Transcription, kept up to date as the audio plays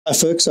Hi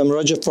folks, I'm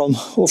Roger from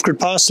Offgrid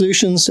Power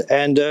Solutions,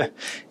 and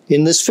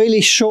in this fairly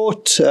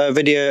short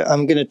video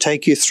I'm going to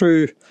take you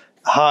through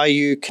how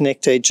you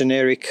connect a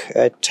generic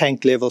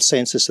tank level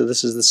sensor. So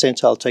this is the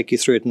sensor, I'll take you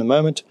through it in a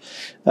moment,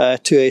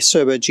 to a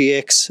Cerbo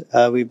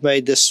GX. We've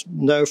made this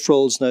no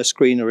frills, no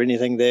screen or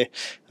anything there.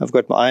 I've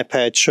got my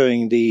iPad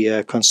showing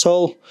the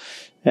console,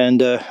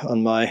 and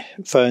on my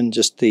phone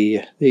just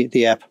the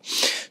app.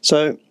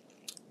 So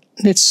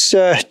let's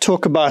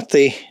talk about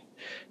the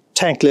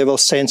tank level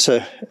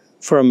sensor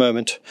for a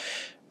moment.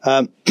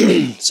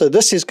 So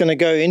this is going to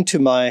go into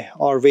my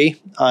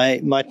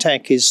RV. My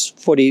tank is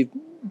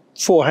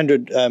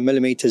 400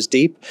 millimeters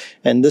deep,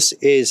 and this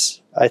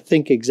is, I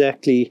think,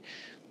 exactly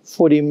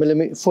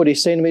 40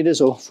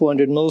 centimeters or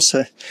 400 mils.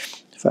 So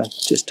if I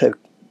just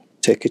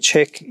take a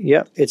check,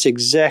 yeah, it's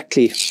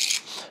exactly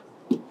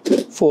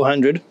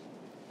 400.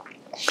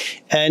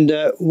 And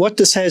what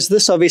this has,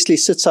 this obviously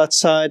sits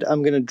outside.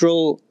 I'm going to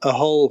drill a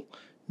hole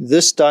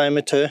this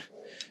diameter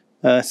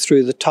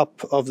through the top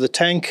of the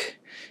tank,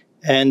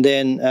 and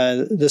then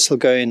this will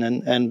go in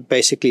and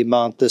basically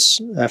mount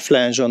this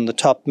flange on the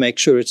top, make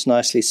sure it's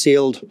nicely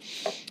sealed.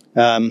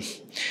 And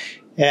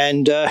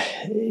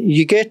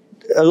you get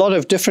a lot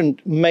of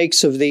different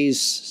makes of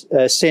these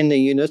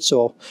sending units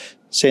or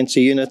sensor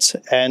units,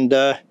 and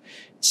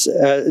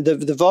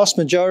the vast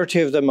majority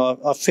of them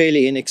are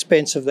fairly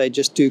inexpensive. They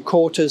just do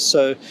quarters,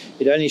 so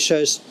it only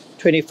shows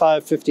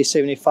 25, 50,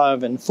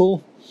 75 and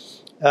full.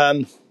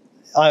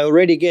 I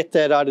already get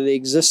that out of the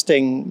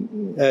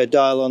existing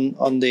dial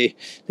on the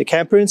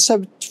camper, and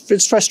so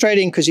it's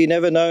frustrating because you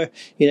never know.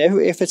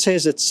 If it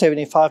says it's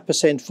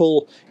 75%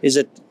 full, is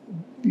it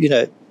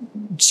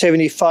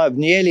 75,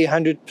 nearly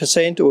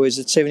 100%, or is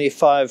it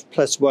 75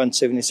 plus 1,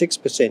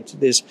 76%?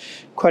 There's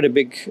quite a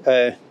big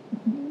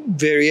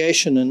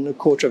variation in a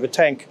quarter of a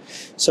tank.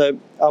 So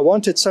I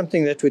wanted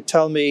something that would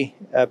tell me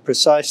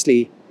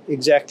precisely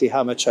exactly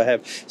how much I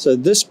have. So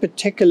this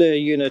particular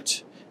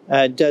unit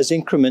does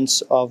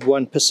increments of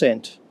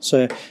 1%.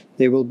 So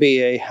there will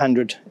be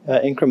 100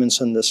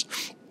 increments in this.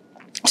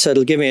 So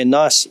it'll give me a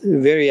nice,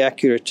 very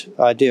accurate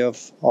idea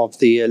of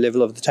the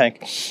level of the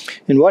tank.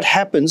 And what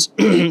happens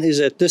is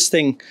that this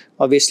thing,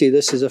 obviously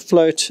this is a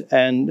float,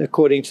 and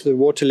according to the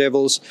water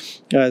levels,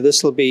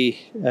 this will be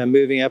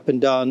moving up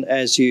and down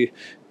as you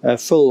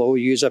fill or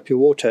use up your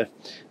water.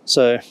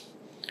 So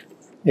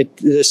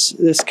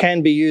this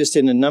can be used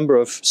in a number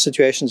of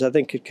situations. I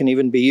think it can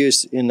even be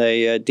used in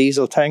a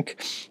diesel tank,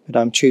 but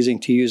I'm choosing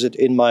to use it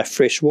in my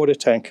freshwater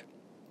tank.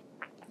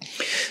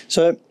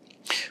 So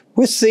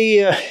with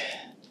the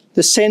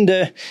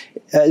sender,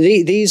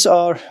 these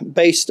are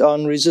based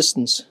on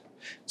resistance.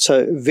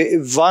 So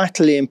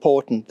vitally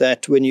important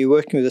that when you're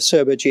working with a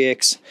Cerbo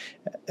GX,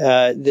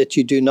 that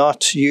you do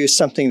not use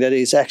something that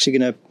is actually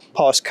going to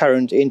pass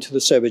current into the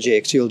Cerbo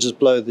GX. You'll just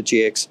blow the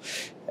GX,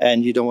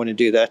 and you don't want to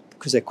do that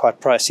because they're quite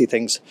pricey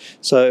things.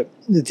 So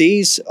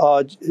these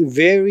are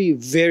very,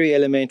 very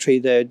elementary.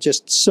 They're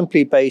just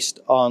simply based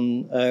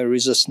on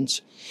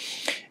resistance.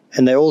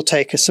 And they all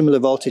take a similar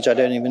voltage. I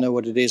don't even know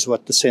what it is,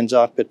 what this sends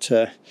out, but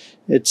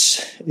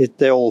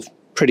they're all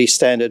pretty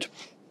standard.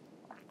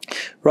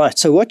 Right,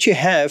 so what you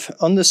have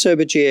on the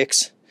Cerbo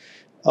GX,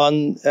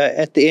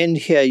 at the end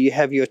here, you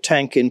have your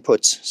tank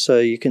inputs. So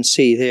you can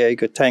see there, you've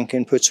got tank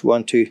inputs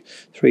 1, 2,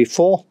 3,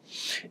 4.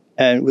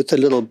 And with a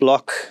little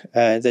block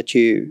that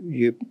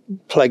you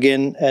plug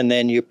in, and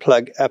then you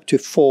plug up to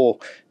 4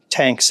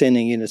 tank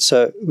sending units.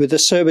 So with the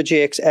Cerbo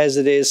GX as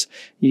it is,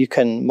 you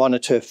can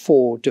monitor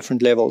 4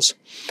 different levels.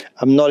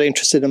 I'm not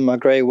interested in my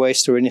grey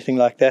waste or anything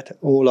like that.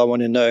 All I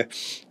want to know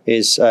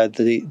is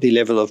the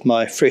level of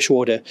my fresh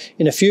water.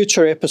 In a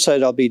future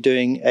episode, I'll be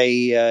doing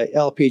a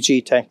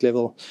LPG tank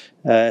level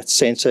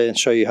sensor and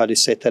show you how to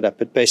set that up.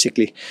 But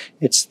basically,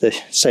 it's the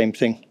same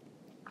thing.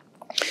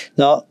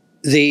 Now,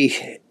 the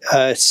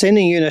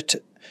sending unit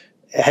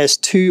has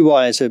 2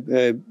 wires,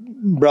 a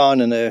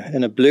brown and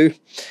a blue,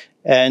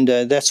 and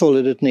that's all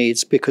that it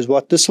needs, because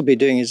what this will be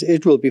doing is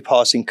it will be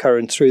passing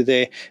current through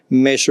there,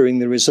 measuring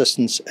the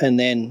resistance, and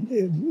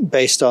then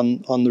based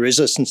on the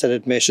resistance that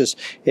it measures,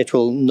 it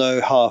will know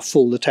how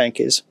full the tank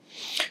is.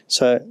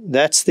 So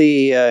that's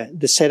the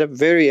setup.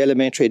 Very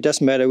elementary. It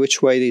doesn't matter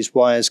which way these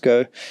wires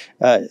go.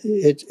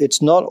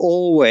 It's not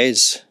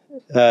always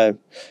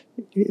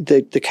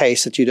the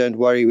case that you don't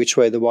worry which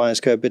way the wires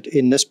go, but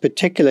in this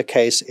particular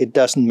case it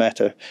doesn't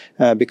matter,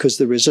 because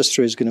the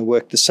resistor is going to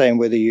work the same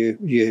whether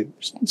you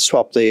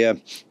swap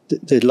the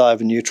live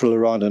and neutral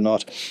around or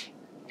not.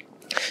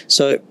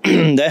 So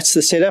that's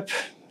the setup.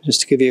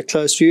 Just to give you a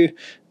close view,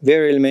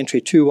 very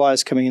elementary, 2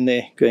 wires coming in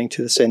there going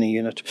to the sending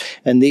unit,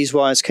 and these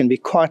wires can be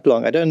quite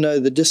long. I don't know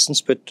the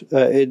distance, but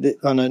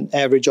on an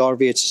average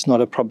RV it's not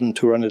a problem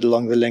to run it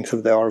along the length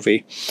of the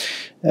RV.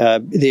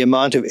 The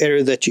amount of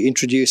error that you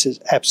introduce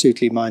is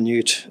absolutely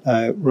minute,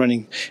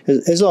 running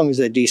as long as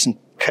they're decent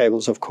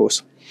cables, of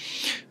course.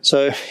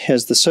 So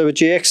here's the Cerbo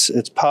GX.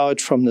 It's powered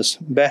from this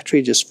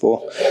battery just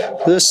for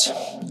this.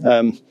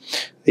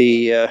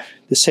 The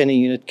sending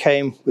unit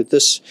came with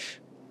this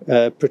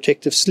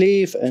protective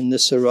sleeve and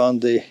this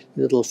around the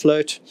little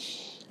float.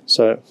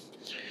 So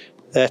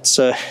that's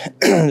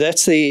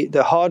that's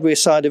the hardware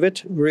side of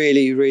it.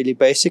 Really, really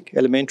basic,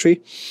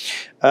 elementary.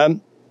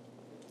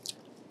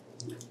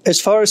 As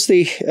far as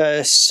the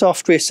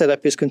software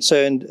setup is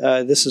concerned,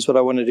 this is what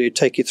I want to do,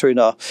 take you through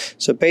now.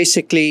 So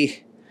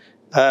basically,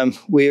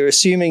 we're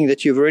assuming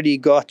that you've already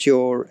got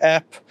your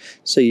app.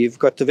 So you've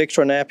got the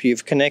Victron app,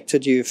 you've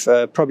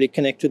probably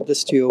connected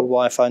this to your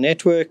Wi-Fi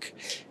network,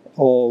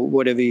 or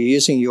whatever you're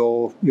using,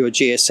 your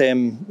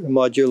GSM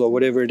module, or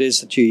whatever it is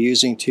that you're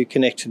using to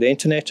connect to the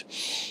internet.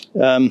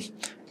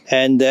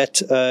 And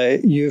that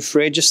you've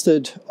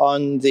registered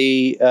on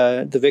the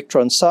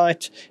Victron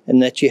site,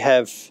 and that you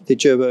have the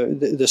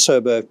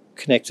Cerbo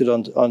connected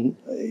on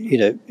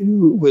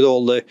with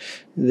all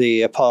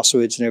the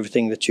passwords and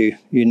everything that you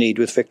need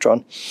with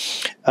Victron.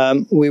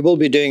 We will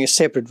be doing a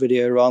separate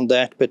video around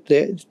that, but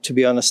to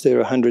be honest, there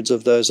are hundreds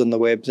of those on the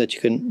web that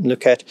you can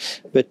look at.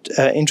 But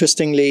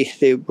interestingly,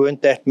 there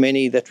weren't that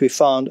many that we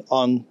found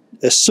on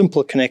a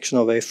simple connection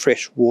of a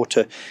fresh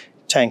water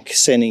tank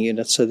sending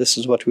unit. So this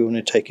is what we want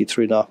to take you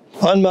through now.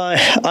 On my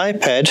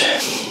iPad,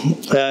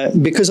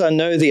 because I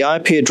know the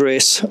IP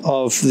address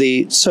of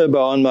the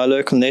Cerbo on my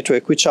local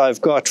network, which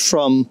I've got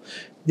from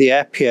the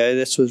app here,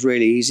 this was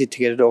really easy to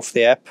get it off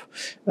the app.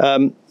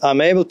 I'm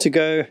able to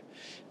go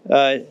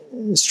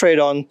straight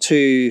on to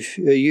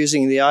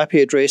using the IP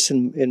address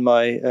in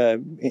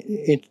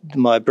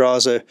my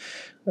browser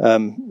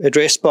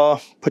address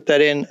bar, put that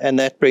in, and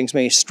that brings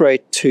me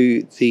straight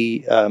to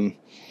the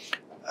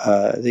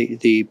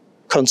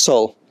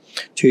console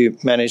to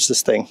manage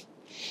this thing.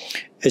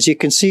 As you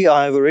can see,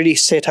 I've already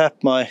set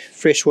up my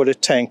freshwater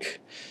tank.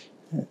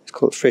 It's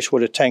called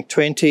freshwater tank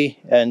 20,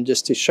 and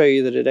just to show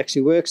you that it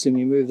actually works, let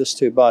me move this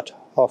to about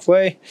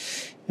halfway.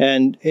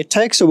 And it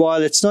takes a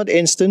while. It's not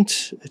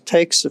instant. It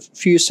takes a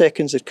few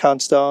seconds. It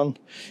counts down,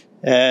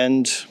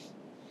 and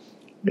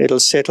it'll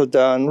settle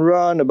down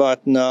right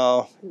about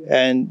now,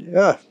 and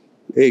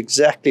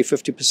exactly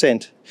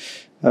 50%.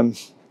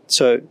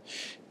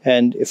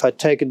 And if I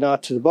take it now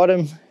to the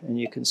bottom, and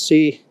you can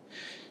see,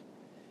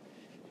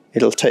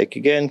 it'll take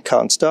again,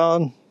 counts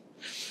down,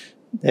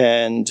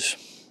 and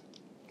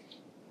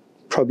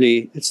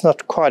probably, it's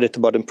not quite at the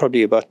bottom,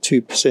 probably about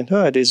 2%.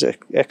 Oh, it is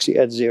actually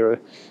at 0.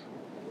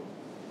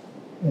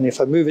 And if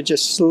I move it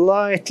just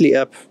slightly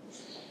up,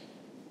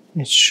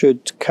 it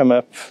should come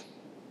up.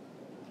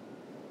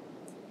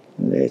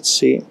 Let's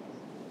see.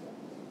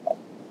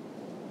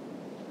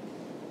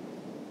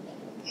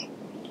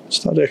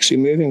 It's not actually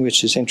moving,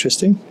 which is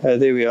interesting.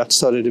 There we are, it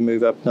started to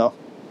move up now.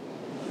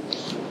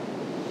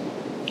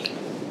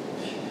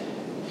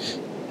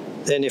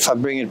 Then if I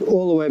bring it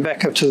all the way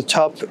back up to the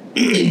top,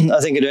 I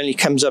think it only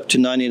comes up to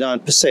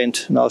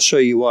 99%, and I'll show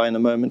you why in a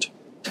moment.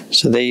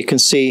 So there you can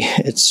see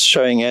it's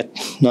showing at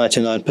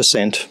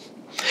 99%.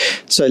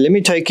 So let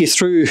me take you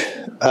through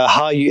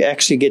how you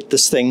actually get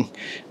this thing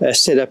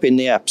set up in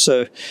the app.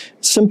 So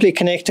simply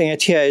connecting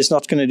it here is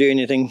not going to do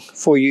anything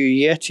for you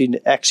yet. You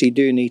actually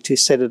do need to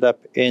set it up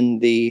in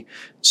the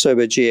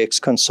Cerbo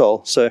GX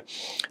console. So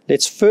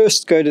let's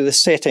first go to the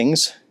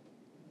settings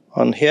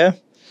on here.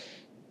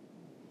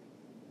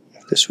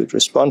 If this would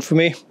respond for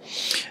me.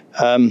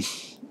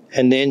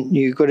 And then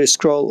you've got to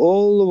scroll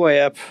all the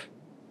way up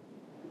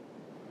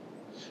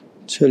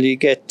till you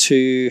get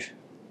to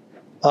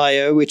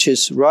I/O, which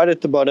is right at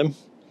the bottom.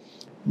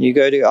 You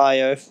go to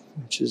I/O,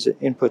 which is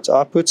inputs,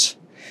 outputs,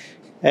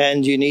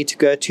 and you need to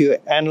go to your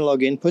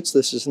analog inputs.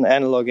 This is an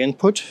analog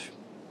input,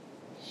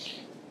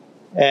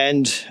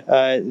 and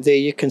there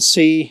you can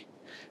see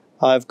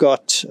I've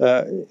got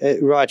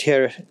right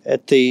here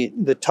at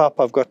the top,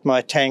 I've got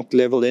my tank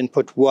level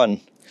input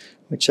 1,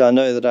 which I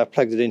know that I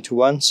plugged it into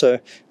 1. So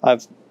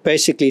I've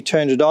basically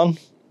turned it on.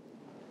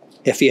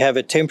 If you have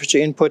a temperature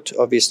input,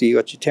 obviously you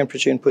got your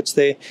temperature inputs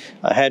there.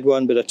 I had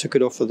one, but I took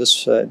it off for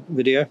this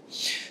video.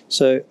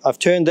 So I've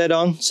turned that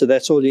on, so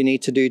that's all you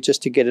need to do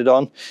just to get it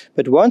on.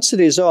 But once it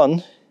is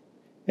on,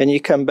 and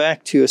you come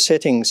back to your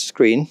settings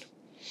screen,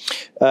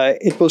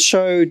 it will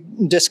show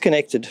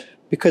disconnected.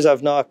 Because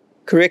I've now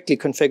correctly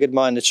configured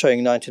mine, it's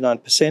showing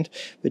 99%,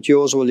 but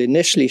yours will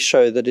initially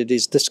show that it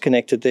is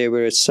disconnected there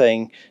where it's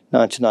saying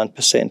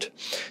 99%.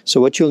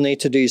 So what you'll need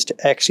to do is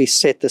to actually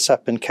set this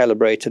up and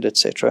calibrate it,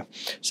 etc.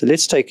 So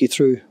let's take you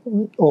through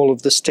all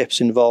of the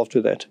steps involved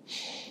with that.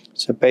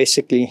 So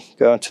basically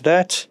go into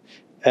that,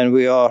 and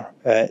we are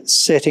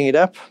setting it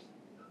up.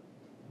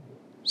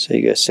 So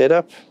you go set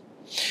up.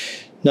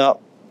 Now,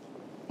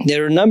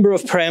 there are a number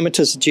of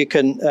parameters that you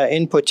can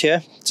input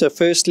here. So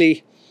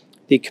firstly,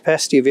 the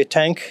capacity of your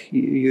tank,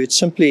 you would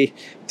simply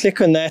click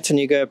on that and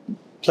you go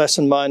plus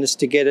and minus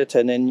to get it,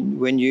 and then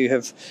when you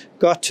have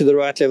got to the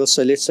right level,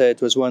 so let's say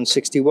it was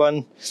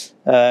 161,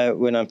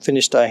 when I'm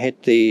finished I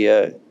hit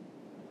the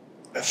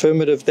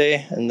affirmative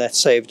there, and that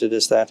saved it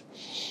as that.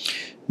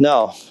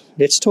 Now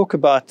let's talk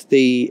about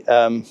the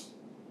I'm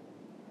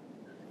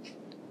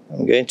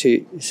going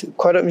to,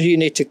 quite often you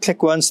need to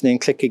click once and then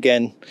click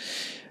again.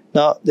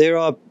 Now there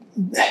are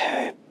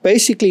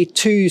basically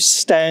two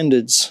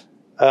standards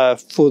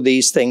for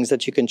these things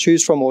that you can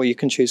choose from, or you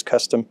can choose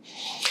custom.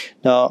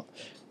 Now,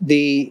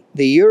 the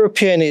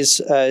European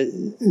is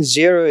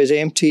 0 is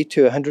empty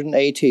to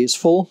 180 is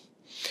full,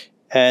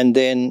 and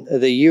then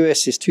the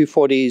US is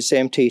 240 is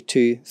empty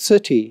to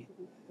 30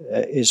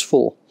 is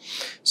full.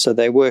 So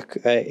they work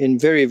in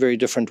very, very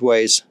different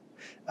ways.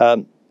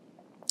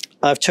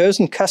 I've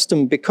chosen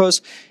custom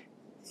because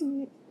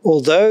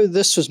although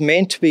this was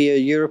meant to be a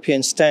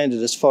European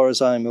standard as far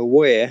as I'm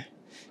aware,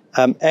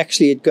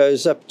 actually it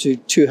goes up to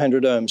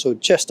 200 ohms or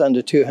just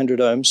under 200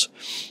 ohms.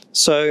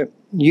 So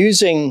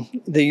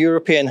using the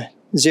European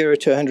 0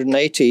 to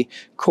 180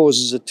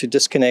 causes it to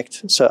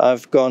disconnect. So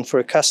I've gone for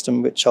a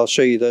custom, which I'll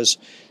show you those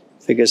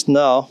figures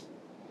now.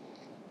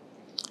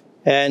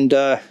 And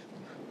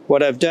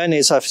what I've done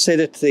is I've set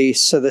it the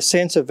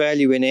sensor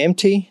value in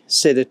empty,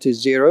 set it to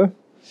 0.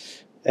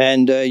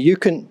 And you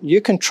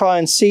can try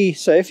and see.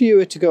 So if you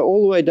were to go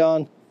all the way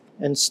down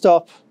and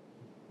stop,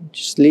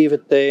 just leave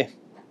it there.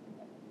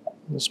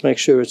 Let's make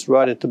sure it's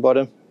right at the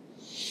bottom.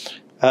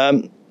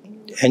 And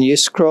you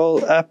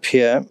scroll up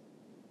here,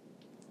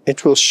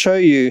 it will show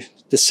you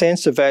the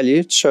sensor value.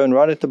 It's shown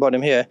right at the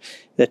bottom here,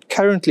 that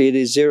currently it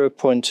is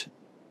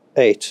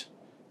 0.8.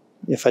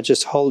 If I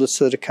just hold it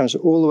so that it comes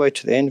all the way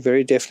to the end,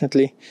 very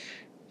definitely,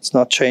 it's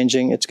not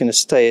changing. It's going to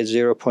stay at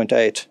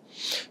 0.8.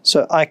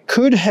 So I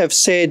could have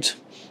said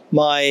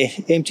my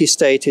empty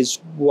state is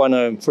 1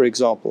 ohm, for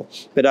example,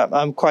 but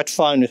I'm quite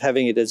fine with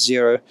having it at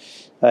 0,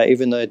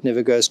 even though it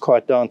never goes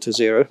quite down to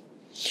 0.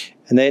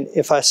 And then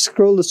if I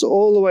scroll this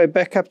all the way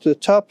back up to the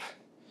top,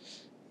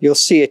 you'll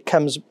see it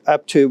comes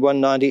up to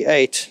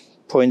 198.0,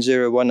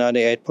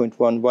 198.1,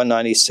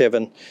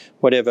 197,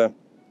 whatever.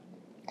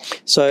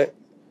 So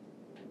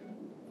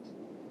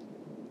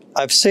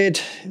I've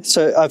set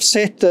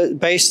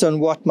based on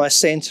what my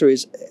sensor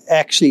is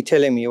actually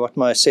telling me, what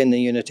my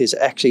sending unit is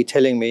actually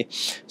telling me.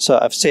 So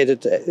I've set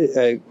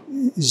it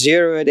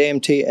 0 at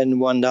empty and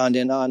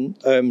 199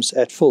 ohms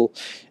at full.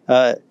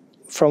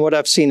 From what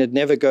I've seen, it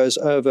never goes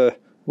over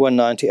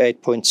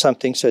 198 point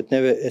something, so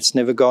it's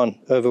never gone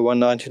over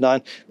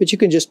 199, but you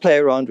can just play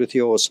around with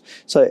yours.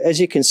 So as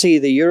you can see,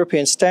 the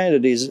European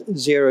standard is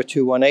 0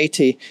 to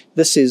 180.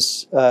 This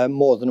is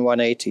more than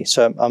 180,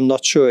 so I'm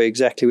not sure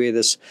exactly where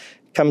this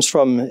comes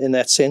from in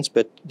that sense,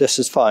 but this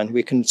is fine.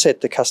 We can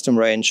set the custom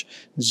range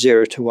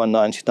 0 to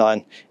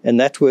 199, and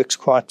that works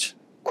quite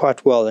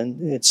well,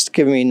 and it's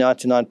giving me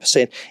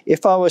 99%.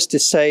 If I was to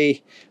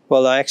say,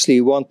 well, I actually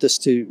want this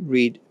to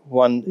read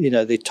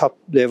the top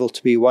level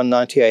to be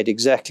 198,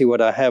 exactly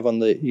what I have on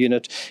the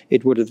unit,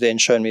 it would have then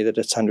shown me that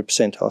it's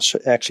 100%. I'll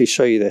actually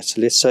show you that.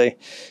 So let's say,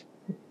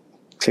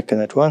 click on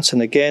that once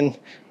and again,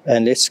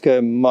 and let's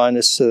go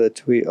minus so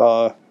that we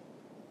are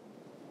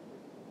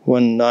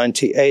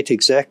 198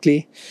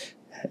 exactly,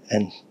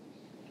 and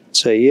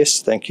say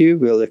yes, thank you,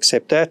 we'll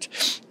accept that.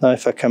 Now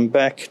if I come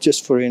back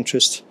just for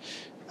interest,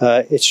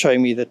 it's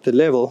showing me that the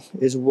level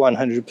is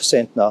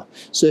 100% now.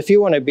 So if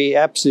you want to be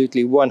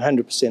absolutely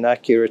 100%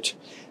 accurate,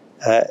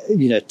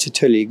 to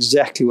tell you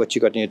exactly what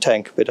you got in your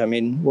tank, but I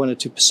mean 1 or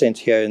 2%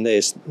 here and there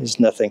is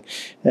nothing.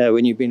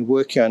 When you've been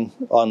working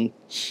on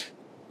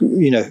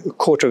a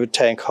quarter of a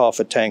tank, half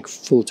a tank,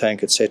 full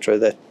tank, etc.,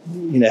 that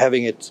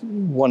having it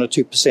 1 or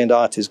 2%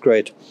 out is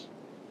great.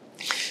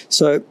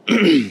 So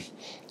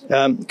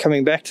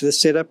coming back to the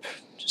setup,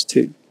 just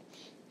to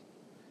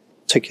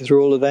take you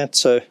through all of that.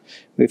 So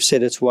we've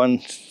said it's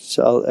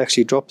so I'll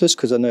actually drop this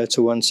because I know it's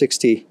a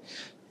 160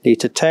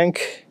 litre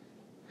tank.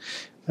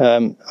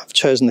 I've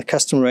chosen the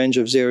custom range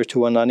of 0 to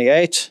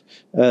 198.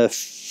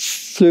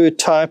 Fluid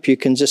type, you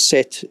can just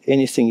set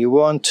anything you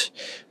want.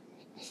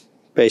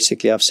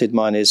 Basically, I've said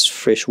mine is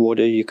fresh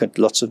water. You got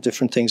lots of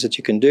different things that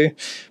you can do.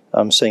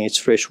 I'm saying it's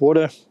fresh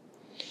water.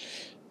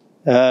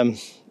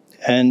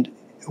 And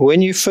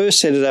when you first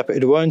set it up,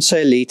 it won't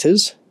say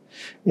liters.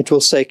 It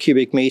will say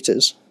cubic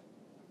meters.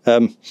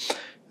 They're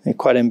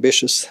quite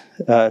ambitious.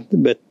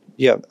 But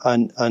yeah, I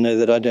know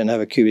that I don't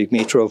have a cubic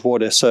meter of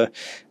water, so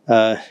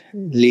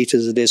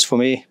liters it is for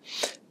me.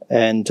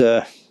 And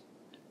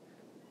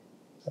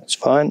that's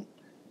fine.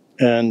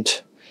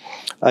 And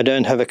I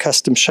don't have a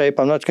custom shape.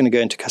 I'm not going to go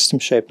into custom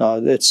shape now.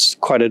 That's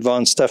quite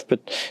advanced stuff,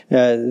 but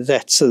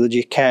that's so that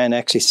you can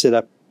actually set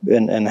up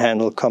and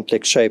handle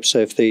complex shapes. So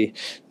if the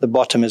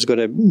bottom has got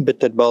a bit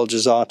that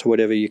bulges out or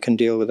whatever, you can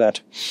deal with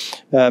that.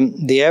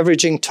 The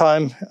averaging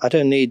time, I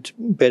don't need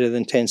better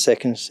than 10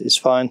 seconds is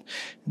fine.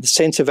 The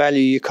sensor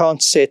value, you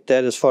can't set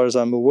that as far as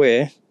I'm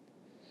aware.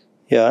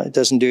 Yeah, it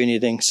doesn't do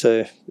anything.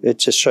 So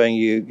it's just showing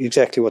you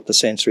exactly what the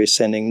sensor is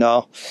sending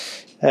now.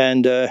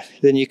 And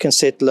then you can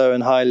set low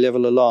and high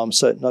level alarms.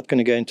 So not going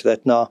to go into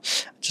that now.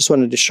 Just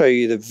wanted to show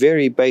you the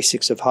very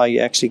basics of how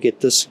you actually get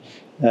this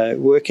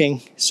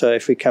working. So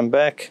if we come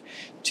back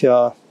to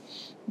our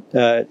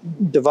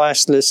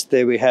device list,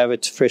 there we have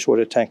it,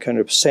 freshwater tank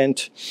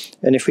 100%.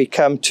 And if we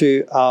come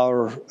to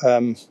our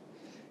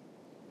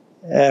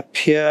app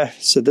here,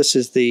 so this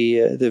is the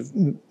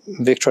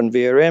Victron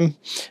VRM,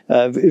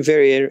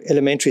 very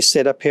elementary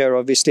setup here.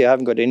 Obviously I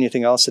haven't got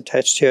anything else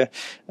attached here.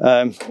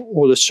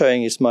 All it's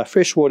showing is my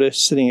freshwater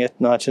sitting at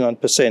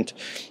 99%.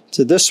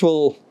 So this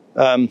will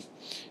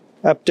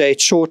update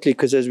shortly,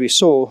 because as we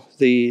saw,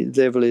 the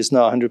level is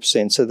now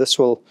 100%. So this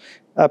will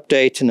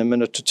update in a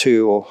minute or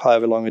two, or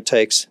however long it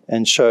takes,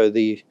 and show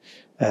the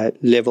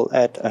level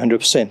at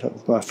 100%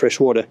 of my fresh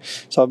water.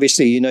 So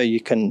obviously, you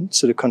can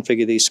sort of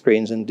configure these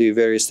screens and do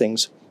various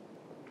things.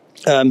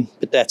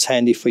 But that's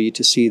handy for you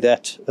to see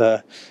that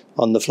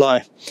on the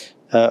fly.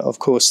 Of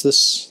course,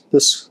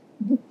 this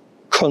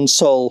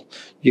console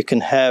you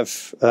can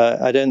have.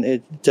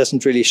 It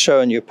doesn't really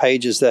show on your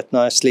pages that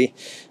nicely,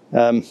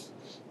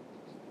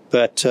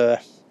 but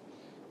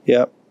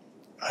yeah,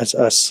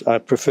 I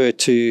prefer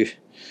to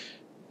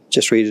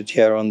just read it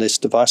here on this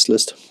device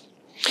list.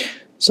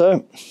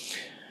 So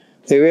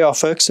there we are,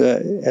 folks.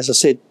 As I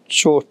said,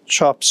 short,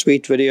 sharp,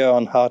 sweet video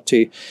on how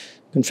to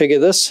configure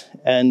this.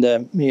 And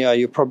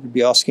you'll probably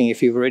be asking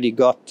if you've already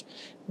got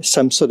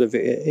some sort of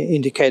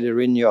indicator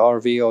in your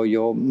RV or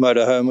your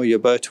motorhome or your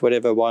boat,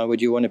 whatever. Why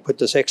would you want to put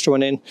this extra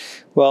one in?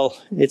 Well,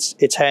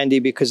 it's handy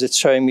because it's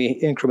showing me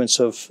increments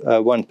of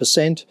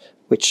 1%,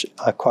 which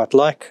I quite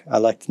like. I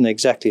like to know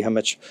exactly how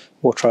much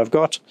water I've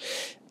got.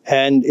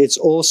 And it's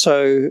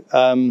also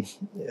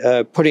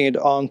putting it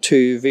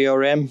onto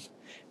VRM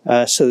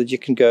so that you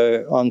can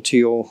go onto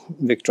your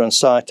Victron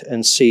site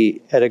and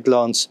see at a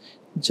glance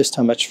just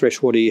how much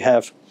fresh water you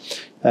have.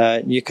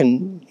 You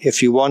can,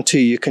 if you want to,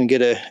 you can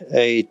get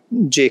a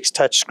GX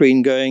touch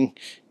screen going,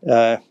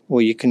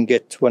 or you can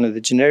get one of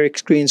the generic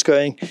screens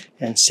going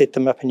and set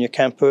them up in your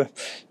camper,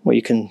 or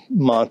you can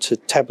mount a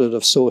tablet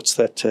of sorts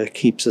that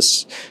keeps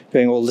us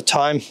going all the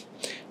time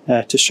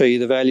to show you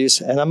the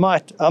values. And I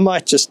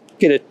might just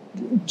get a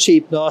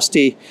cheap,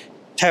 nasty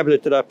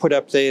tablet that I put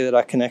up there that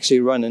I can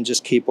actually run and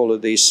just keep all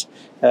of these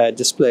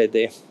displayed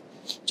there,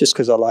 just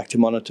because I like to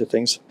monitor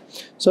things.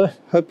 So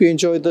hope you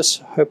enjoyed this,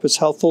 hope it's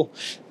helpful,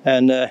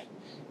 and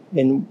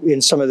in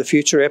some of the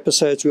future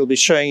episodes we'll be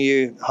showing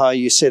you how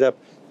you set up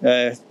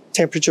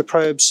temperature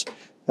probes,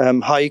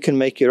 how you can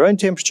make your own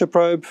temperature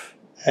probe,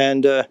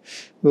 and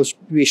we'll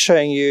be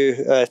showing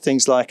you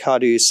things like how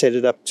to set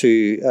it up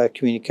to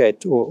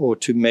communicate or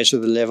to measure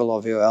the level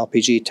of your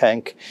LPG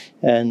tank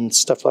and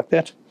stuff like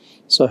that.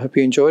 So I hope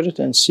you enjoyed it,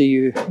 and see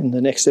you in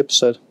the next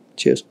episode.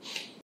 Cheers.